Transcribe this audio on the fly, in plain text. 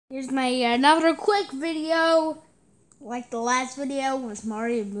Here's my another quick video. Like the last video was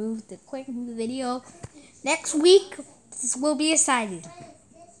Mario moved the quick video. Next week, this will be exciting.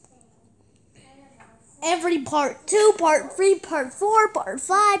 Every part 2, part 3, part 4, part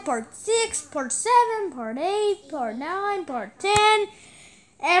 5, part 6, part 7, part 8, part 9, part 10.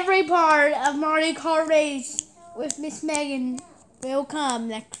 Every part of Mario Kart Race with Miss Megan will come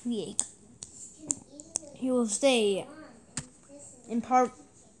next week. He will stay in part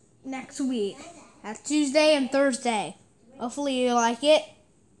next week. That's Tuesday and Thursday. Hopefully you like it.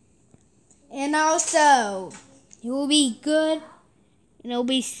 And also, it will be good. And it will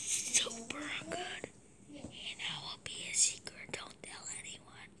be super good. And it will be a secret. Don't tell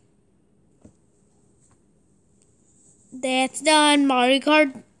anyone. That's done. Mario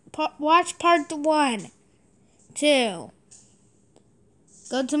Kart. Watch part 1. 2.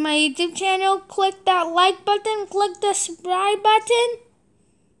 Go to my YouTube channel. Click that like button. Click the subscribe button.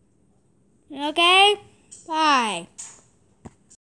 Okay? Bye.